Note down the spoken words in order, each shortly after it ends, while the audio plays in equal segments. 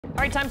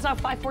All right, time's now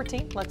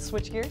 5:14. Let's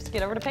switch gears.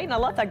 Get over to Peyton. I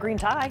love that green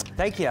tie.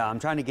 Thank you. I'm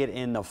trying to get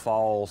in the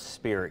fall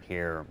spirit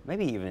here,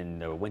 maybe even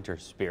the winter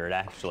spirit,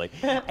 actually.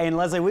 And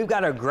Leslie, we've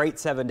got a great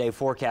 7-day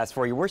forecast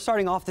for you. We're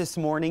starting off this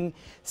morning,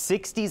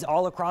 60s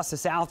all across the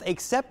south,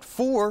 except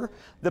for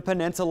the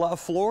peninsula of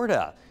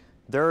Florida.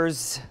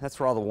 That's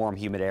where all the warm,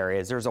 humid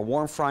areas. There's a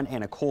warm front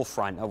and a cool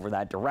front over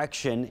that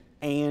direction,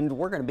 and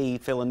we're going to be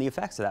feeling the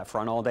effects of that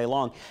front all day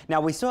long.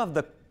 Now, we still have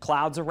the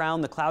clouds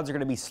around. The clouds are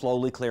going to be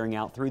slowly clearing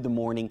out through the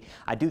morning.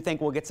 I do think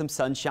we'll get some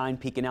sunshine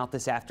peeking out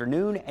this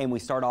afternoon, and we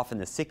start off in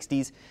the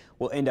 60s.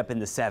 We'll end up in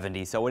the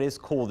 70s. So it is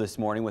cool this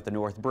morning with the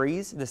north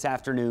breeze. This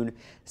afternoon,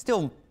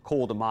 still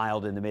cool to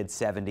mild in the mid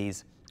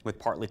 70s. With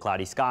partly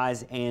cloudy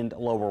skies and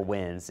lower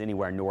winds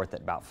anywhere north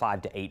at about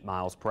 5 to 8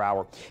 miles per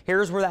hour.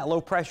 Here's where that low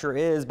pressure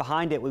is.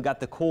 Behind it, we've got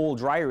the cool,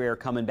 drier air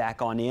coming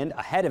back on in.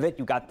 Ahead of it,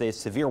 you've got the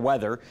severe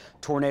weather,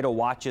 tornado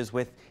watches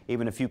with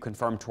even a few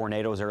confirmed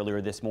tornadoes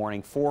earlier this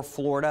morning for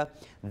Florida.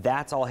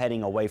 That's all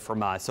heading away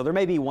from us. So there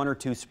may be 1 or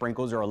 2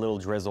 sprinkles or a little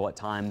drizzle at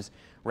times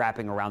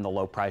wrapping around the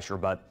low pressure,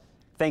 but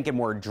thinking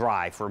we're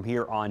dry from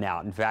here on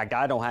out. In fact,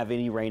 I don't have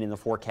any rain in the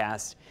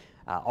forecast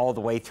all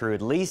the way through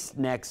at least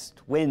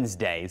next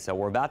Wednesday. So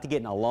we're about to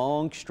get in a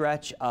long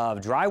stretch of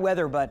dry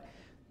weather, but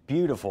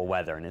beautiful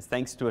weather, and it's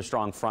thanks to a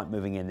strong front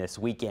moving in this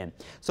weekend.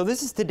 So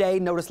this is today.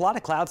 Notice a lot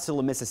of clouds still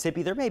in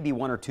Mississippi. There may be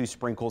 1 or 2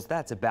 sprinkles.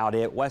 That's about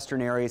it.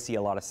 Western areas see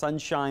a lot of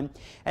sunshine,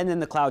 and then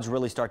the clouds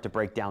really start to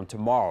break down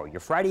tomorrow. Your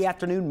Friday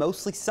afternoon,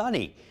 mostly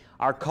sunny.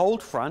 Our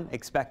cold front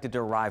expected to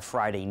arrive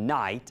Friday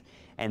night,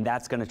 and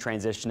that's going to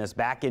transition us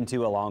back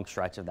into a long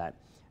stretch of that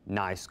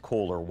nice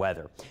cooler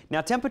weather. Now,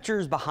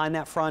 temperatures behind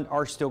that front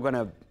are still going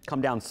to come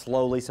down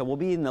slowly, so we'll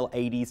be in the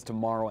 80s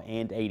tomorrow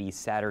and 80s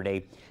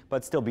Saturday,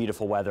 but still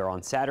beautiful weather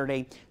on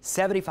Saturday,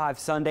 75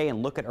 Sunday,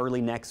 and look at early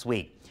next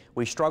week.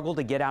 We struggled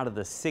to get out of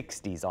the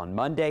 60s on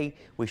Monday.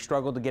 We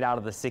struggled to get out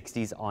of the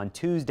 60s on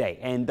Tuesday,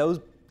 and those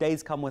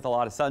days come with a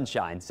lot of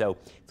sunshine, so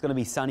it's going to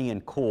be sunny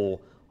and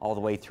cool all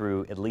the way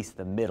through at least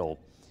the middle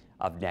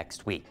of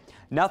next week.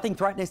 Nothing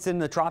threatening us in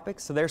the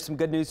tropics, so there's some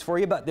good news for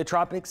you. But the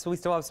tropics, we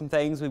still have some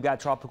things. We've got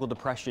Tropical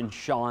Depression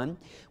Sean.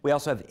 We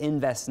also have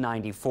Invest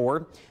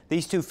 94.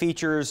 These two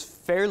features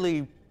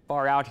fairly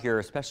far out here,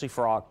 especially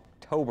for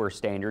October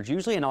standards.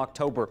 Usually in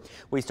October,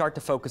 we start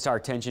to focus our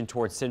attention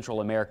towards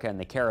Central America and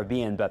the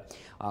Caribbean, but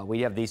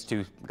we have these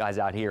two guys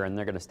out here, and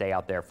they're going to stay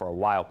out there for a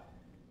while.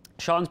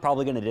 Sean's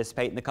probably going to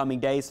dissipate in the coming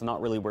days, so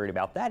not really worried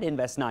about that.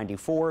 Invest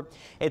 94,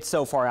 it's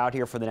so far out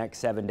here for the next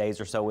 7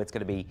 days or so, it's going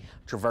to be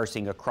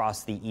traversing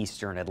across the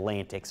eastern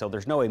Atlantic. So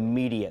there's no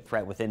immediate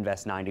threat with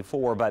Invest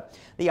 94, but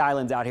the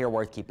islands out here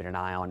worth keeping an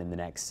eye on in the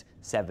next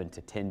 7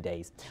 to 10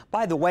 days.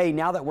 By the way,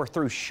 now that we're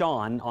through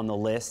Sean on the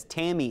list,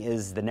 Tammy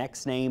is the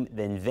next name,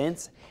 then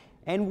Vince,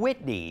 and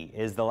Whitney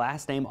is the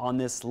last name on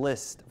this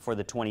list for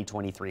the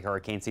 2023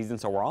 hurricane season.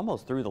 So we're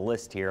almost through the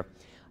list here.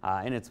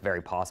 And it's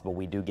very possible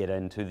we do get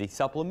into the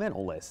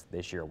supplemental list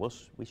this year.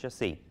 We shall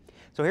see.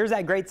 So here's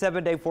that great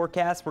 7-day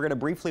forecast. We're going to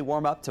briefly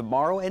warm up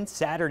tomorrow and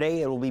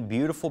Saturday. It will be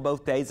beautiful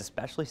both days,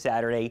 especially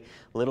Saturday.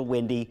 A little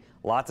windy,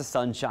 lots of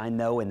sunshine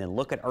though. And then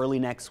look at early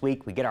next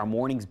week. We get our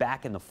mornings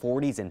back in the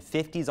 40s and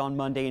 50s on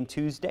Monday and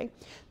Tuesday.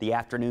 The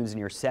afternoons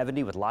near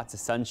 70 with lots of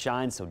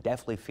sunshine, so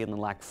definitely feeling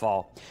like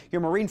fall.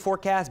 Your marine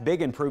forecast,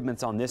 big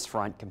improvements on this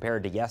front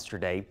compared to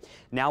yesterday.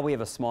 Now we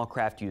have a small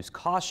craft use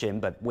caution,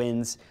 but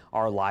winds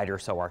are lighter,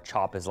 so our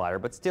chop is lighter,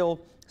 but still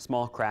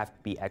small craft,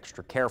 be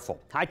extra careful.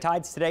 High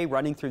tides today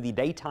running through the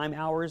daytime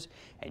hours,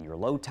 and your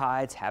low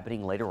tides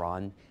happening later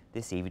on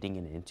this evening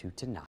and into tonight.